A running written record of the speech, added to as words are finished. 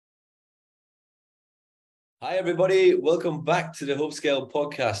Hi, everybody. Welcome back to the Hope Scale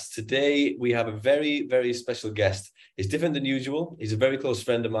podcast. Today, we have a very, very special guest. He's different than usual. He's a very close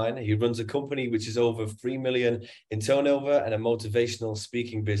friend of mine. He runs a company which is over 3 million in turnover and a motivational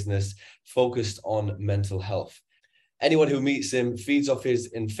speaking business focused on mental health. Anyone who meets him feeds off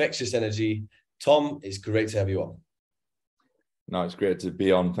his infectious energy. Tom, it's great to have you on. No, it's great to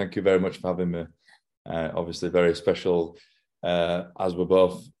be on. Thank you very much for having me. Obviously, very special as we're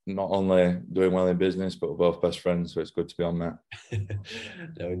both not only doing well in business, but we're both best friends. So it's good to be on there.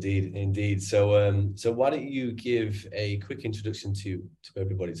 No, indeed. So why don't you give a quick introduction to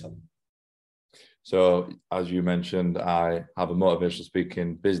everybody, Tom? So, as you mentioned, I have a motivational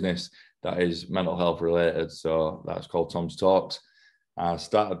speaking business that is mental health related. So that's called Tom's Talks. I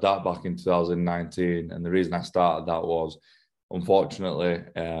started that back in 2019, and the reason I started that was, unfortunately,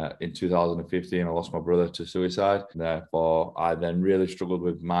 in 2015, I lost my brother to suicide. Therefore, I then really struggled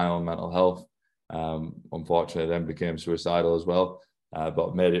with my own mental health. Unfortunately, then became suicidal as well,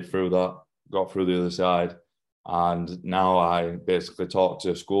 but made it through that, got through the other side. And now I basically talk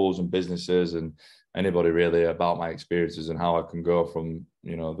to schools and businesses and anybody really about my experiences and how I can go from,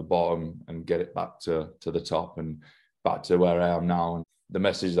 the bottom and get it back to the top and back to where I am now. And the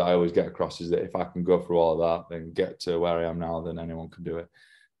message that I always get across is that if I can go through all of that, then get to where I am now, then anyone can do it.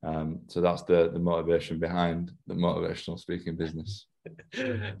 So that's the motivation behind the motivational speaking business.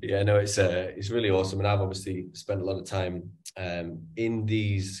 Yeah, no, it's really awesome, and I've obviously spent a lot of time in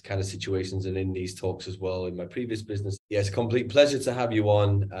these kind of situations and in these talks as well in my previous business. Yeah, it's a complete pleasure to have you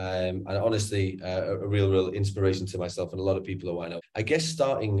on, and honestly, a real inspiration to myself and a lot of people who I know. I guess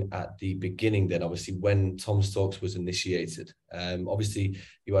starting at the beginning, then obviously when Tom's Talks was initiated, obviously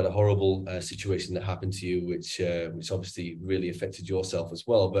you had a horrible situation that happened to you, which obviously really affected yourself as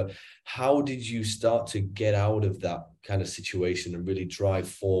well. But how did you start to get out of that kind of situation and really drive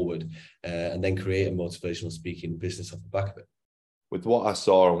forward and then create a motivational speaking business off the back of it? With what I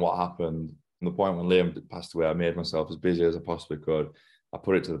saw and what happened, from the point when Liam passed away, I made myself as busy as I possibly could. I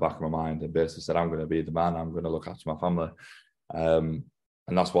put it to the back of my mind and basically said, I'm going to be the man. I'm going to look after my family. And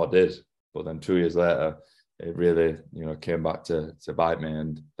that's what I did. But then 2 years later, it really, came back to bite me.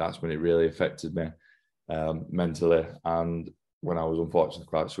 And that's when it really affected me mentally. And when I was unfortunately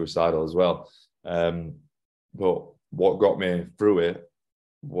quite suicidal as well. But what got me through it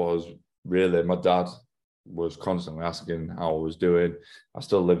was really my dad was constantly asking how I was doing. I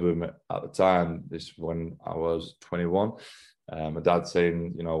still lived with him at the time. This was when I was 21. My dad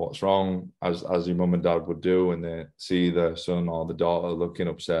saying, what's wrong, as your mum and dad would do when they see their son or the daughter looking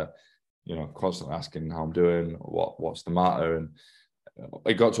upset, constantly asking how I'm doing, what's the matter. And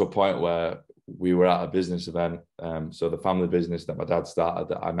it got to a point where we were at a business event. So the family business that my dad started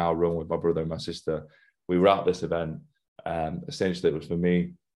that I now run with my brother and my sister, we were at this event. Essentially, it was for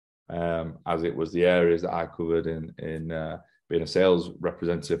me, as it was the areas that I covered in being a sales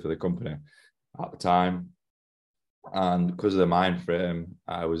representative for the company at the time. And because of the mind frame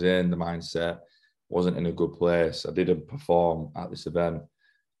I was in, the mindset wasn't in a good place. I didn't perform at this event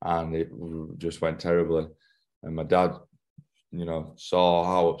and it just went terribly. And my dad, saw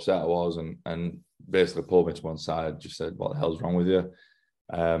how upset I was and basically pulled me to one side, just said, what the hell's wrong with you?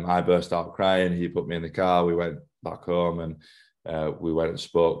 I burst out crying. He put me in the car. We went back home and we went and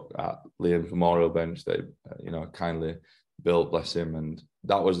spoke at Liam's memorial bench that, kindly built, bless him. And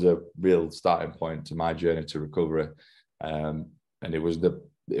that was the real starting point to my journey to recovery. And it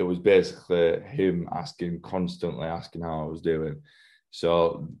was basically him constantly asking how I was doing.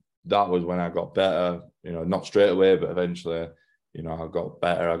 So that was when I got better, not straight away, but eventually, I got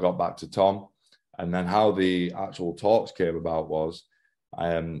better. I got back to Tom. And then how the actual talks came about was,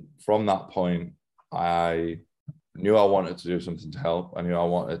 from that point, I knew I wanted to do something to help. I knew I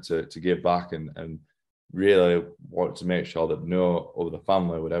wanted to give back and really wanted to make sure that no other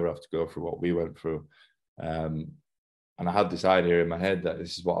family would ever have to go through what we went through. And I had this idea in my head that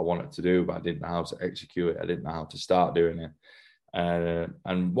this is what I wanted to do, but I didn't know how to execute it. I didn't know how to start doing it.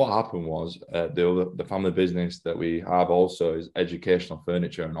 And what happened was the family business that we have also is educational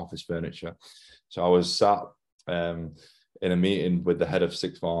furniture and office furniture. So I was sat in a meeting with the head of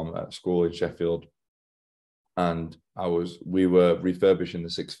sixth form at school in Sheffield, and we were refurbishing the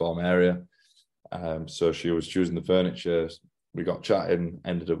sixth form area. So she was choosing the furniture. We got chatting,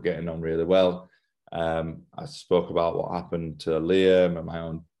 ended up getting on really well. I spoke about what happened to Liam and my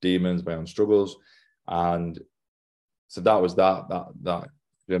own demons, my own struggles, and so that was that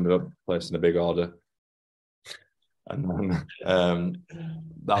we ended up placing a big order. And then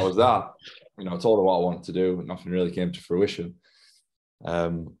that was that. I told her what I wanted to do, but nothing really came to fruition.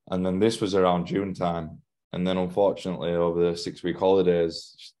 And then this was around June time. And then unfortunately, over the 6-week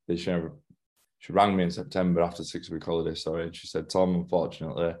holidays, She rang me in September after 6-week holiday, sorry, and she said, Tom,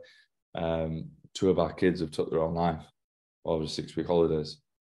 unfortunately, 2 of our kids have took their own life over 6-week holidays.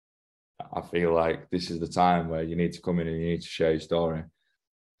 I feel like this is the time where you need to come in and you need to share your story.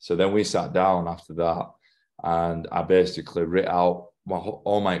 So then we sat down after that, and I basically writ out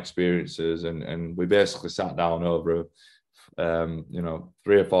all my experiences, and we basically sat down over 3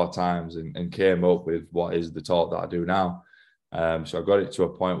 or 4 times and came up with what is the talk that I do now. So I got it to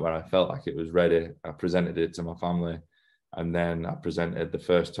a point where I felt like it was ready. I presented it to my family, and then I presented the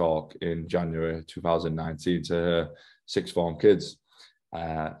first talk in January 2019 to her 6th form kids.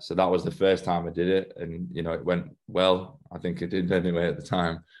 So that was the first time I did it, and it went well. I think it did anyway at the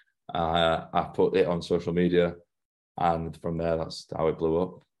time. I put it on social media, and from there, that's how it blew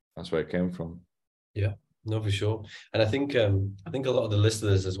up. That's where it came from. Yeah, no, for sure. And I think a lot of the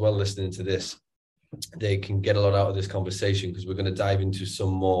listeners as well listening to this, they can get a lot out of this conversation, because we're going to dive into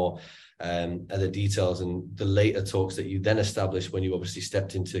some more other details and the later talks that you then established when you obviously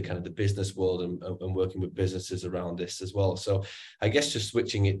stepped into kind of the business world and working with businesses around this as well. So I guess just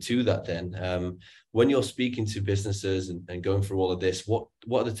switching it to that then, when you're speaking to businesses and going through all of this, what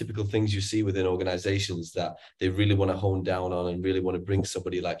are the typical things you see within organizations that they really want to hone down on and really want to bring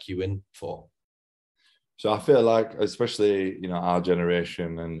somebody like you in for? So I feel like, especially, our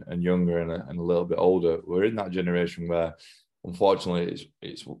generation and younger and a little bit older, we're in that generation where, unfortunately,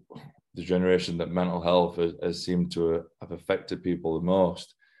 it's the generation that mental health has seemed to have affected people the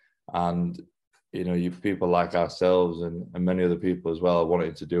most. And, you people like ourselves and many other people as well are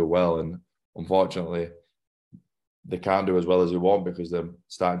wanting to do well. And unfortunately, they can't do as well as they want because they're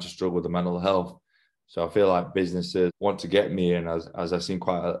starting to struggle with the mental health. So I feel like businesses want to get me in as I seem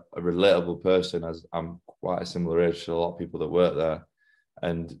quite a relatable person, as I'm quite a similar age to a lot of people that work there.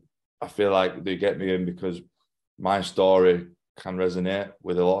 And I feel like they get me in because my story can resonate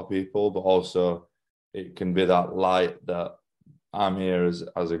with a lot of people, but also it can be that light that I'm here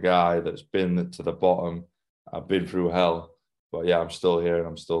as a guy that's been to the bottom. I've been through hell, but yeah, I'm still here and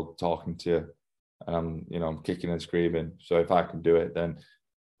I'm still talking to you. And I'm kicking and screaming. So if I can do it, then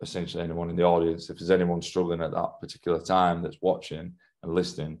essentially anyone in the audience, if there's anyone struggling at that particular time that's watching and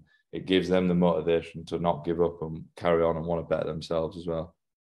listening, it gives them the motivation to not give up and carry on and want to better themselves as well.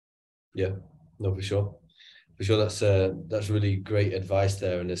 Yeah, no, for sure. For sure, that's really great advice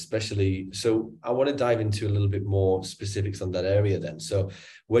there. And especially, so I want to dive into a little bit more specifics on that area then. So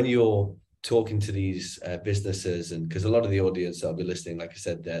when you're talking to these businesses, and because a lot of the audience that'll be listening, like I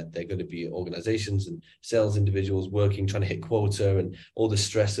said, they're going to be organizations and sales individuals working, trying to hit quota, and all the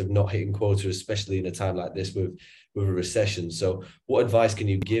stress of not hitting quota, especially in a time like this with a recession. So what advice can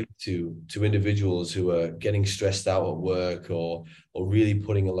you give to individuals who are getting stressed out at work or really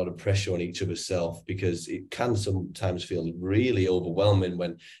putting a lot of pressure on each other's self? Because it can sometimes feel really overwhelming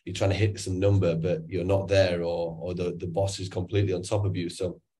when you're trying to hit some number, but you're not there, or the boss is completely on top of you.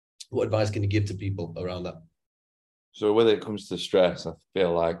 So what advice can you give to people around that? So when it comes to stress, I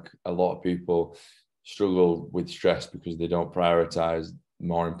feel like a lot of people struggle with stress because they don't prioritize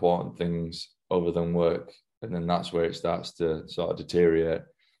more important things other than work. And then that's where it starts to sort of deteriorate,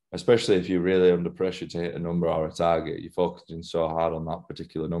 especially if you're really under pressure to hit a number or a target. You're focusing so hard on that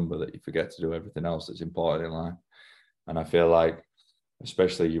particular number that you forget to do everything else that's important in life. And I feel like,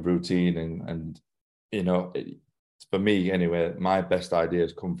 especially your routine and for me anyway, my best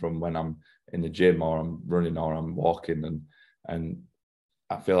ideas come from when I'm in the gym or I'm running or I'm walking. And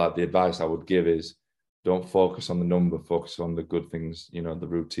I feel like the advice I would give is don't focus on the number, focus on the good things, the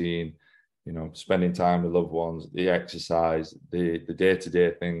routine, spending time with loved ones, the exercise, the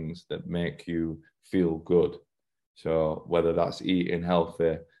day-to-day things that make you feel good. So whether that's eating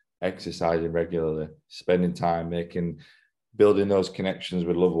healthy, exercising regularly, spending time building those connections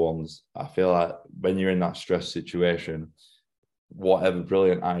with loved ones. I feel like when you're in that stress situation, whatever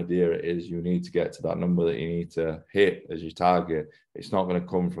brilliant idea it is, you need to get to that number that you need to hit as your target. It's not going to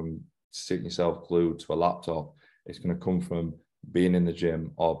come from sitting yourself glued to a laptop. It's going to come from being in the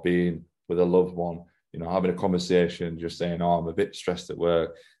gym or being with a loved one, having a conversation, just saying, oh, I'm a bit stressed at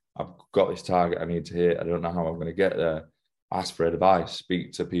work. I've got this target I need to hit. I don't know how I'm going to get there. Ask for advice,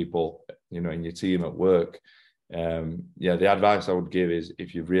 speak to people, in your team at work. The advice I would give is,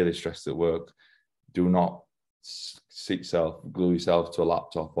 if you're really stressed at work, do not glue yourself to a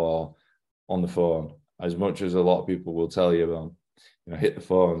laptop or on the phone. As much as a lot of people will tell you, hit the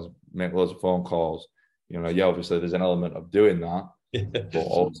phones, make loads of phone calls. Obviously there's an element of doing that, but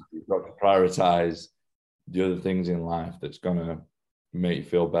also you've got to prioritize the other things in life that's gonna make you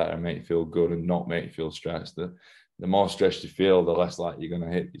feel better, make you feel good, and not make you feel stressed. The more stressed you feel, the less likely you're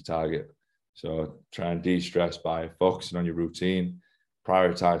gonna hit your target. So try and de-stress by focusing on your routine,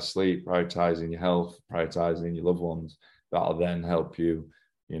 prioritize sleep, prioritizing your health, prioritizing your loved ones. That'll then help you,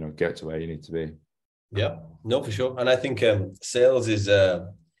 get to where you need to be. Yeah, no, for sure. And I think sales is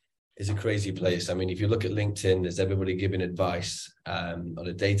a crazy place. I mean, if you look at LinkedIn, there's everybody giving advice on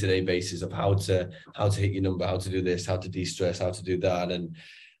a day-to-day basis of how to hit your number, how to do this, how to de-stress, how to do that. And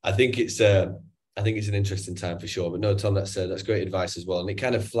I think it's an interesting time for sure. But no, Tom, that's great advice as well. And it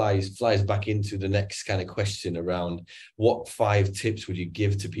kind of flies back into the next kind of question around what 5 tips would you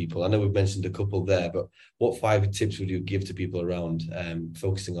give to people? I know we've mentioned a couple there, but what 5 tips would you give to people around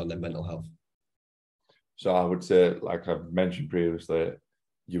focusing on their mental health? So I would say, like I've mentioned previously,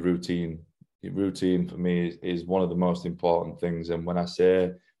 your routine for me is one of the most important things. And when I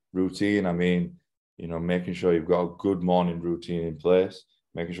say routine, I mean, making sure you've got a good morning routine in place,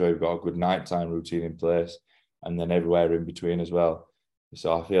 making sure you've got a good nighttime routine in place, and then everywhere in between as well.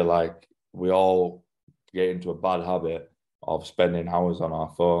 So I feel like we all get into a bad habit of spending hours on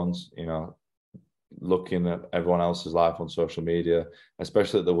our phones, looking at everyone else's life on social media,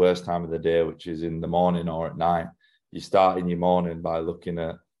 especially at the worst time of the day, which is in the morning or at night. You start in your morning by looking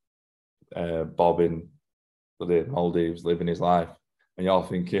at Bob in the Maldives living his life, and you're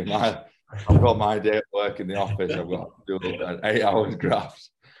thinking, I've got my day at work in the office, I've got to do an 8 hours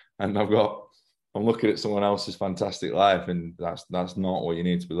graphs, and I'm looking at someone else's fantastic life, and that's not what you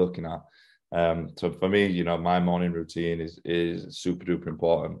need to be looking at. So for me, my morning routine is super duper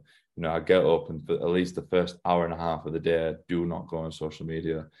important. I get up, and for at least the first hour and a half of the day, I do not go on social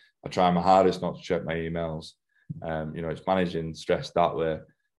media. I try my hardest not to check my emails. It's managing stress that way.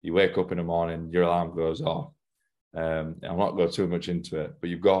 You wake up in the morning, your alarm goes off. I'll not go too much into it,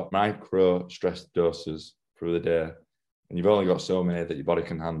 but you've got micro stress doses through the day, and you've only got so many that your body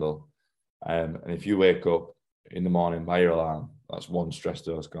can handle. And if you wake up in the morning by your alarm, that's one stress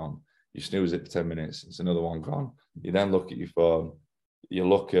dose gone. You snooze it for 10 minutes, it's another one gone. You then look at your phone, you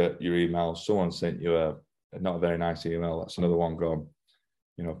look at your email, someone sent you a not a very nice email, that's another one gone.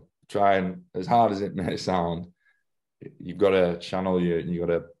 Try, and as hard as it may sound, you've got to channel you, and you've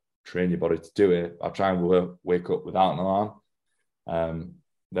got to train your body to do it. I try and wake up without an alarm.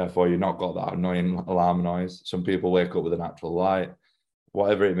 Therefore, you've not got that annoying alarm noise. Some people wake up with a natural light,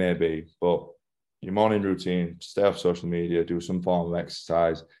 whatever it may be. But your morning routine, stay off social media, do some form of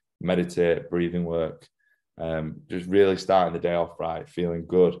exercise, meditate, breathing work. Just really starting the day off right, feeling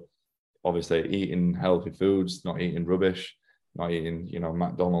good. Obviously, eating healthy foods, not eating rubbish, not eating,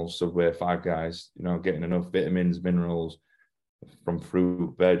 McDonald's, Subway, Five Guys, getting enough vitamins, minerals from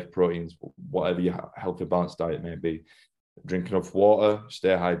fruit, veg, proteins, whatever your healthy balanced diet may be. Drink enough water, stay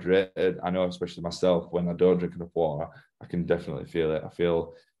hydrated. I know, especially myself, when I don't drink enough water, I can definitely feel it. I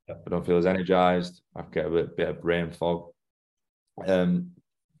don't feel as energized. I get a bit of brain fog.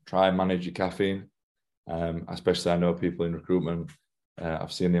 Try and manage your caffeine. Especially I know people in recruitment,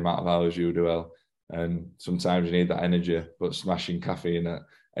 I've seen the amount of hours you do, well, and sometimes you need that energy, but smashing caffeine at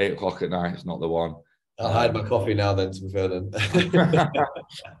 8 o'clock at night is not the one. I'll hide my coffee now then, to be fair then.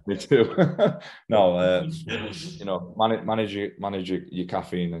 Me too. No, manage your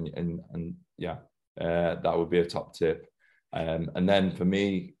caffeine, and yeah, that would be a top tip. And then for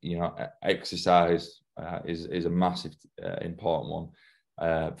me, exercise is a massive important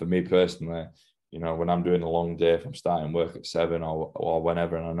one. For me personally, when I'm doing a long day, if I'm starting work at 7 or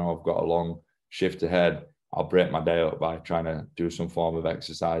whenever, and I know I've got a long shift ahead, I'll break my day up by trying to do some form of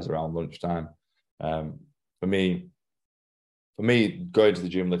exercise around lunchtime. For me, going to the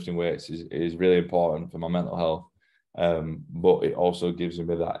gym, lifting weights is really important for my mental health. But it also gives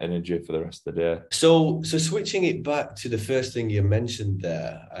me that energy for the rest of the day. So switching it back to the first thing you mentioned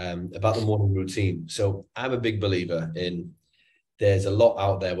there, about the morning routine. So I'm a big believer in, there's a lot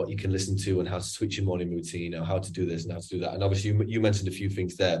out there what you can listen to and how to switch your morning routine, or how to do this and how to do that. And obviously you mentioned a few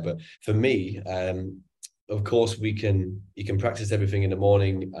things there, but for me, of course, you can practice everything in the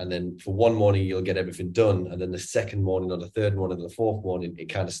morning, and then for one morning you'll get everything done, and then the second morning or the third morning or the fourth morning it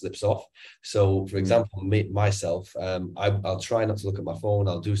kind of slips off. So for example, myself, I'll try not to look at my phone.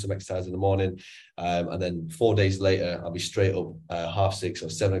 I'll do some exercise in the morning, and then 4 days later I'll be straight up 6:30 or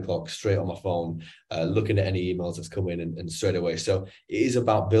 7 o'clock straight on my phone, looking at any emails that's come in, and straight away. So it is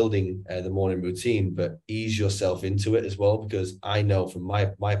about building the morning routine, but ease yourself into it as well, because I know from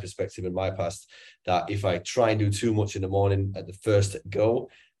my perspective in my past that if I try and do too much in the morning at the first go,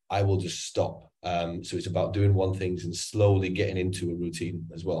 I will just stop. So it's about doing one thing and slowly getting into a routine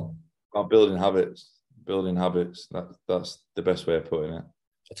as well. About building habits. That's the best way of putting it.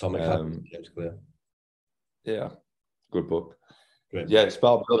 Atomic Habits, James Clear. Yeah, good book. Great. Yeah, it's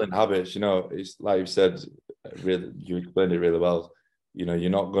about building habits. It's like you said, really, you explained it really well. You're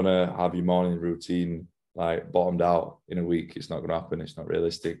not gonna have your morning routine like bottomed out in a week. It's not going to happen. It's not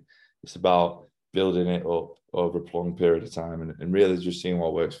realistic. It's about building it up over a prolonged period of time and really just seeing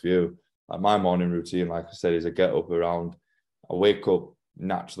what works for you. Like my morning routine, like I said, is I wake up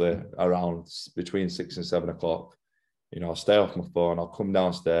naturally around between 6 and 7 o'clock. I'll stay off my phone. I'll come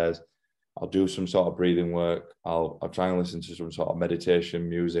downstairs. I'll do some sort of breathing work. I'll try and listen to some sort of meditation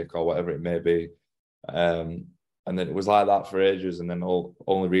music or whatever it may be. And then it was like that for ages. And then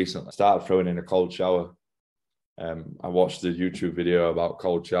only recently I started throwing in a cold shower. I watched the YouTube video about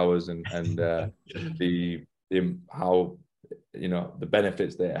cold showers and the how the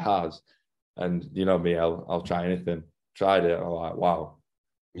benefits that it has. And me, I'll try anything. Tried it. I'm like, wow.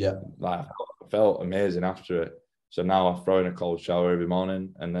 Yeah. Like I felt amazing after it. So now I throw in a cold shower every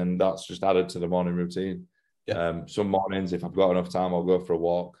morning, and then that's just added to the morning routine. Yeah. Some mornings, if I've got enough time, I'll go for a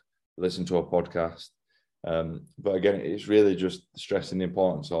walk, listen to a podcast. But again, it's really just stressing the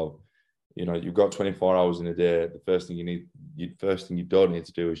importance of, you've got 24 hours in a day. The first thing you don't need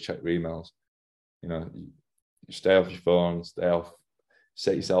to do is check your emails. You stay off your phone,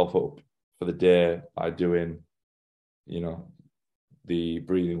 set yourself up for the day by doing, the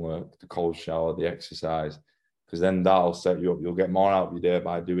breathing work, the cold shower, the exercise, because then that'll set you up. You'll get more out of your day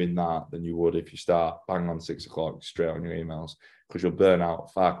by doing that than you would if you start bang on 6 o'clock straight on your emails, because you'll burn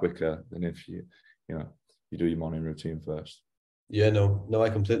out far quicker than if you do your morning routine first. Yeah, no, I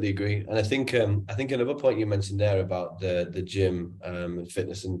completely agree. And I think another point you mentioned there about the gym and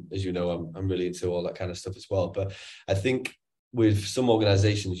fitness, and as you know, I'm really into all that kind of stuff as well. But I think with some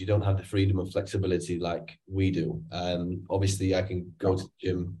organizations, you don't have the freedom and flexibility like we do. Obviously, I can go to the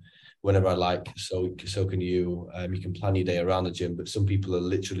gym whenever I like, so can you. You can plan your day around the gym, but some people are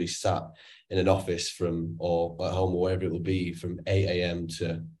literally sat in an office or at home or wherever it will be from 8 a.m.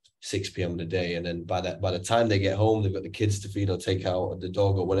 to 6 p.m. in a day, and then by the time they get home, they've got the kids to feed or take out, or the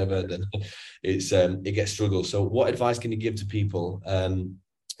dog or whatever. Then it gets struggle. So, what advice can you give to people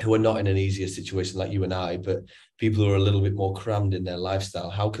who are not in an easier situation like you and I, but people who are a little bit more crammed in their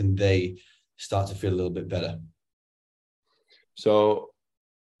lifestyle? How can they start to feel a little bit better? So,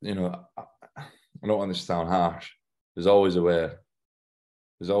 I don't want this to sound harsh. There's always a way.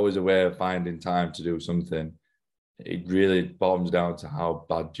 There's always a way of finding time to do something. It really bottoms down to how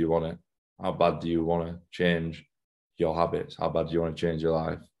bad do you want it? How bad do you want to change your habits? How bad do you want to change your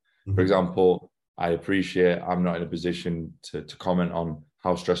life? Mm-hmm. For example, I appreciate I'm not in a position to comment on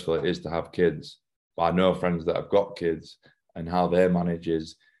how stressful it is to have kids, but I know friends that have got kids and how they manage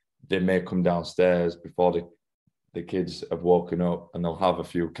is they may come downstairs before the kids have woken up and they'll have a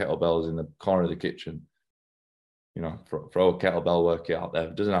few kettlebells in the corner of the kitchen. Throw a kettlebell workout out there.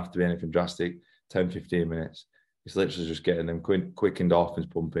 It doesn't have to be anything drastic, 10, 15 minutes. It's literally just getting them quick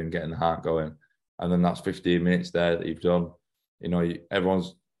endorphins pumping, getting the heart going. And then that's 15 minutes there that you've done. Everyone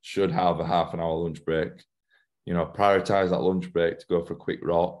should have a half an hour lunch break. Prioritize that lunch break to go for a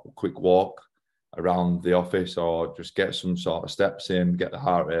quick walk around the office, or just get some sort of steps in, get the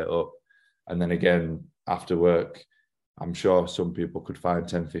heart rate up. And then again, after work, I'm sure some people could find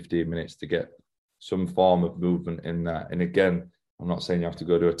 10, 15 minutes to get some form of movement in that. And again, I'm not saying you have to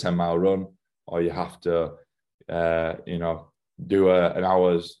go do a 10-mile run, or you have to, do an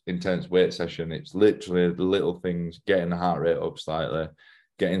hour's intense weight session. It's literally the little things, getting the heart rate up slightly,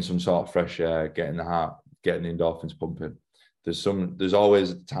 getting some sort of fresh air, getting the endorphins pumping. There's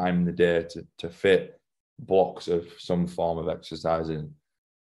always a time in the day to fit blocks of some form of exercise in.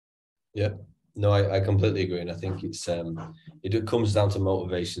 Yeah. No, I completely agree, and I think it comes down to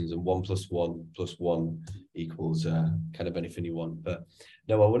motivations, and 1 + 1 + 1 equals kind of anything you want. But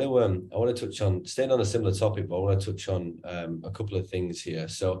no, I want to touch on, staying on a similar topic, but I want to touch on a couple of things here.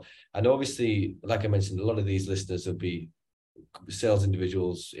 So, and obviously, like I mentioned, a lot of these listeners will be sales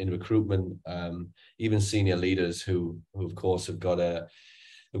individuals in recruitment, even senior leaders who of course have got a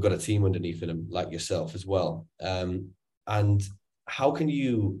team underneath them, like yourself as well. And how can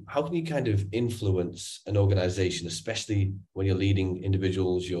you kind of influence an organization, especially when you're leading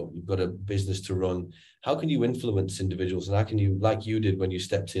individuals, you've got a business to run? How can you influence individuals, and how can you, like you did when you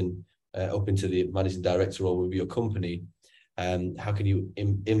stepped in up into the managing director role with your company, how can you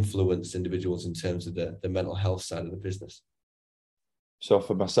influence individuals in terms of the mental health side of the business? So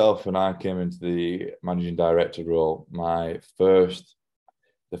for myself, when I came into the managing director role, the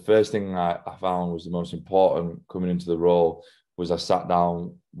first thing I found was the most important coming into the role was I sat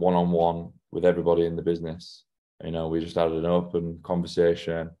down one-on-one with everybody in the business. We just had an open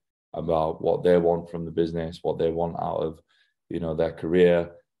conversation about what they want from the business, what they want out of, their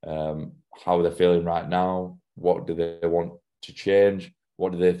career, how they're feeling right now, what do they want to change,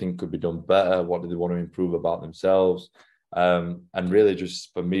 what do they think could be done better, what do they want to improve about themselves, and really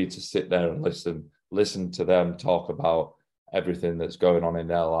just for me to sit there and listen listen to them talk about everything that's going on in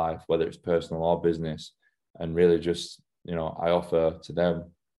their life, whether it's personal or business, and really just, I offer to them,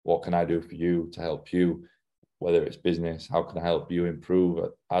 what can I do for you to help you, whether it's business, how can I help you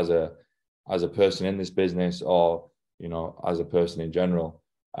improve as a person in this business, or as a person in general.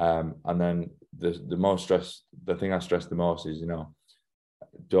 And then the thing I stress the most is,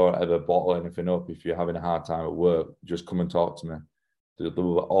 don't ever bottle anything up. If you're having a hard time at work, just come and talk to me. There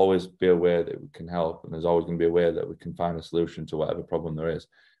will always be a way that we can help, and there's always going to be a way that we can find a solution to whatever problem there is.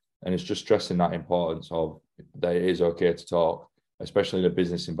 And it's just stressing that importance of that it is okay to talk, especially in a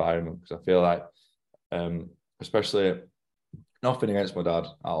business environment, because I feel like, especially, nothing against my dad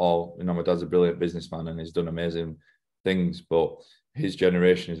at all. My dad's a brilliant businessman and he's done amazing things, but his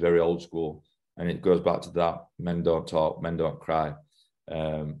generation is very old school, and it goes back to that: men don't talk, men don't cry.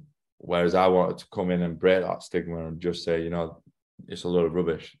 Whereas I wanted to come in and break that stigma and just say, it's a load of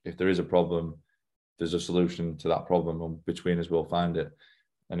rubbish. If there is a problem, there's a solution to that problem, and between us we'll find it.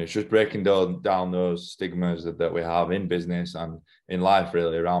 And it's just breaking down those stigmas that we have in business and in life,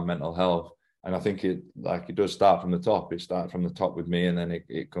 really, around mental health. And I think it does start from the top. It starts from the top with me, and then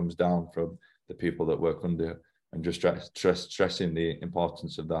it comes down from the people that work under, and just stressing the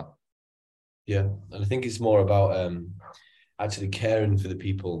importance of that. Yeah, and I think it's more about actually caring for the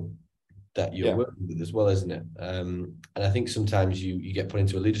people that you're working with as well, isn't it? And I think sometimes you get put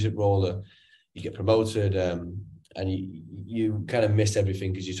into a leadership role, or you get promoted, and you kind of miss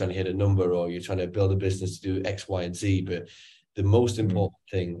everything because you're trying to hit a number, or you're trying to build a business to do X, Y, and Z. But the most important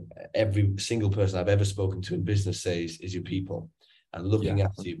thing every single person I've ever spoken to in business says is your people, and looking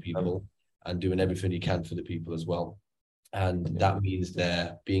after your people and doing everything you can for the people as well. And that means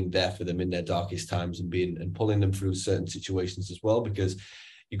being there for them in their darkest times, and pulling them through certain situations as well, because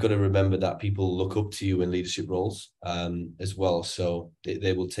you've got to remember that people look up to you in leadership roles as well. So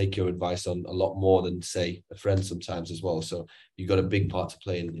they will take your advice on a lot more than, say, a friend sometimes as well. So you've got a big part to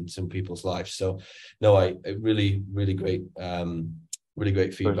play in some people's lives. So no, I really, really great, really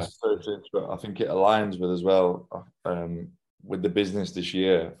great feedback. I think it aligns with as well, with the business this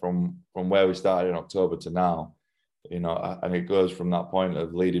year, from where we started in October to now, and it goes from that point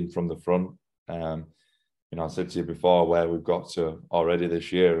of leading from the front. I said to you before where we've got to already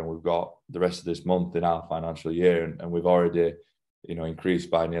this year, and we've got the rest of this month in our financial year, and we've already,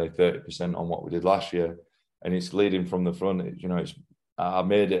 increased by nearly 30% on what we did last year. And it's leading from the front. I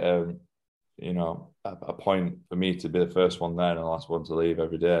made it a point for me to be the first one there and the last one to leave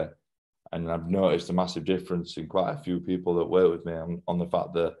every day. And I've noticed a massive difference in quite a few people that work with me on the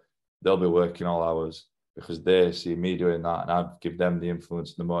fact that they'll be working all hours because they see me doing that, and I've given them the influence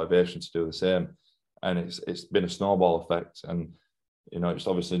and the motivation to do the same. And it's been a snowball effect. And, it's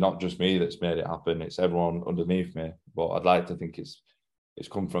obviously not just me that's made it happen. It's everyone underneath me. But I'd like to think it's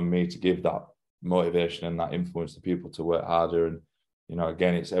come from me to give that motivation and that influence to people to work harder. And,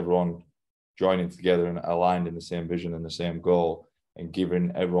 again, it's everyone joining together and aligned in the same vision and the same goal, and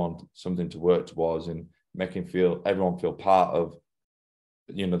giving everyone something to work towards, and making everyone feel part of,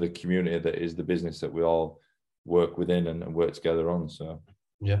 the community that is the business that we all work within and work together on. So,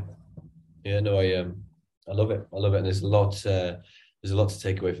 no, I love it. And there's a lot to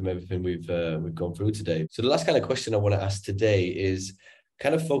take away from everything we've gone through today. So the last kind of question I want to ask today is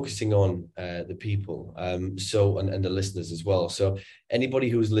kind of focusing on the people, and the listeners as well. So anybody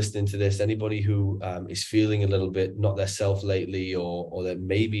who's listening to this, anybody who is feeling a little bit not their self lately, or that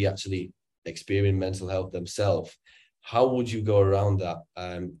maybe actually experiencing mental health themselves, how would you go around that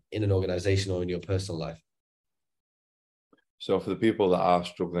in an organization or in your personal life? So for the people that are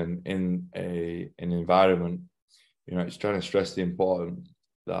struggling in an environment, it's trying to stress the importance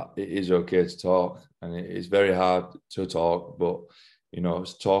that it is okay to talk, and it is very hard to talk, but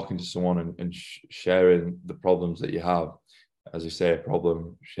it's talking to someone and sharing the problems that you have. As you say, a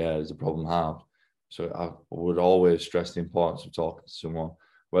problem shares, a problem halved. So I would always stress the importance of talking to someone,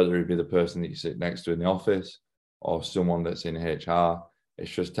 whether it be the person that you sit next to in the office or someone that's in HR. It's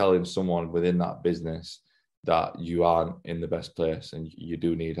just telling someone within that business that you aren't in the best place and you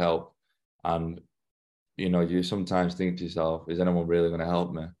do need help. And, you sometimes think to yourself, is anyone really going to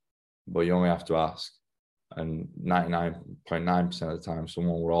help me? But you only have to ask. And 99.9% of the time,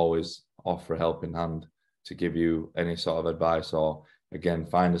 someone will always offer a helping hand to give you any sort of advice, or, again,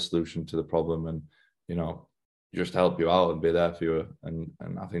 find a solution to the problem, and, just help you out and be there for you. And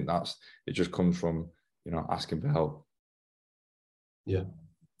I think it just comes from, asking for help. Yeah.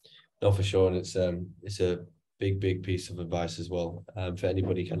 No, for sure. And it's a big piece of advice as well, for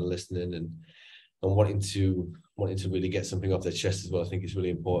anybody kind of listening and wanting to really get something off their chest as well. I think it's really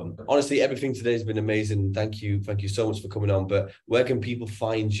important. Honestly, everything today has been amazing. Thank you so much for coming on. But where can people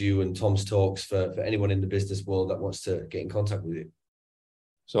find you and Tom's Talks for anyone in the business world that wants to get in contact with you?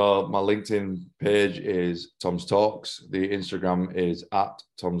 So my LinkedIn page is Tom's Talks. The Instagram is at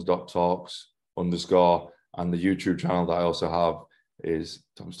toms.talks_, and the YouTube channel that I also have is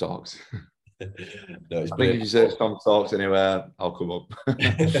Tom's Talks. No, I think if you search Tom's Talks anywhere, I'll come up.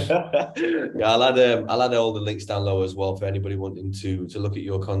 Yeah, I'll add all the links down low as well for anybody wanting to look at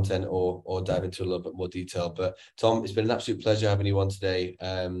your content or dive into a little bit more detail. But Tom, it's been an absolute pleasure having you on today.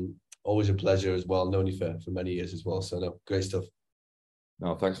 Always a pleasure as well. Known you for many years as well. So no, great stuff.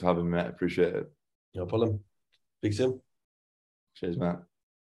 No, thanks for having me, mate. Appreciate it. No problem. Speak soon. Cheers, mate.